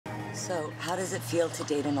So, how does it feel to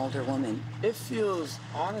date an older woman? It feels,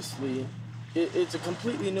 honestly, it's a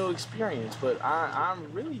completely new experience, but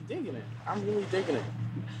I'm really digging it. I'm really digging it.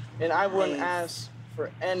 And I wouldn't Nice. ask for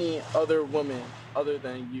any other woman other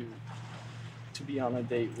than you to be on a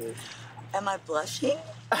date with. Am I blushing?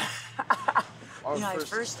 Our You know,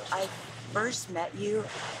 first I first met you,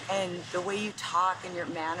 and the way you talk and your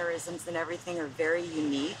mannerisms and everything are very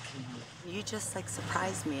unique. You just like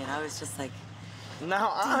surprised me, and I was just like,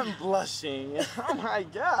 Now I'm blushing. Oh my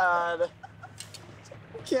God.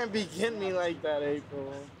 You can't begin me like that,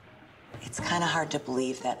 April. it's kind of hard to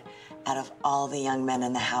believe that out of all the young men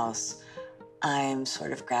in the house, I'm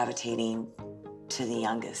sort of gravitating to the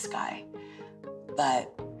youngest guy.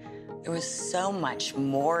 But there was so much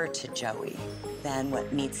more to Joey than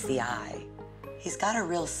what meets the eye. He's got a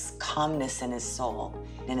real calmness in his soul,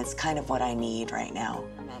 and it's kind of what I need right now.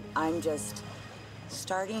 And I'm just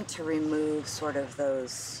starting to remove sort of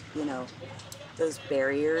those, you know, those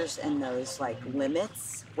barriers and those like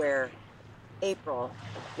limits where, April,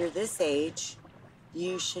 you're this age,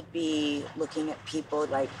 you should be looking at people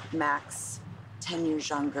like Max, 10 years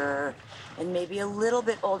younger, and maybe a little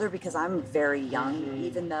bit older because I'm very young,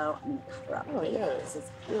 even though I'm Oh, yeah.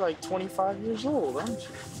 You're like 25 years old, aren't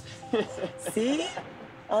you? See?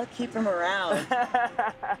 I'll keep him around.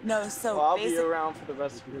 No, so well, I'll be around for the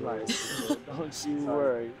rest of your life. So don't you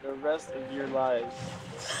worry. The rest of your life.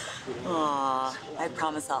 Aw, I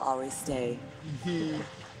promise I'll always stay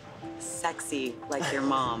sexy like your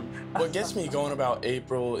mom. What gets me going about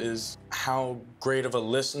April is how great of a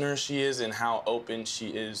listener she is and how open she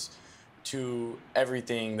is to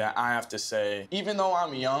everything that I have to say. Even though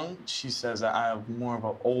I'm young, she says that I have more of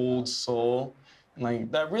an old soul. And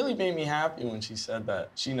like, that really made me happy when she said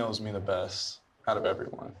that. She knows me the best out of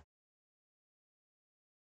everyone.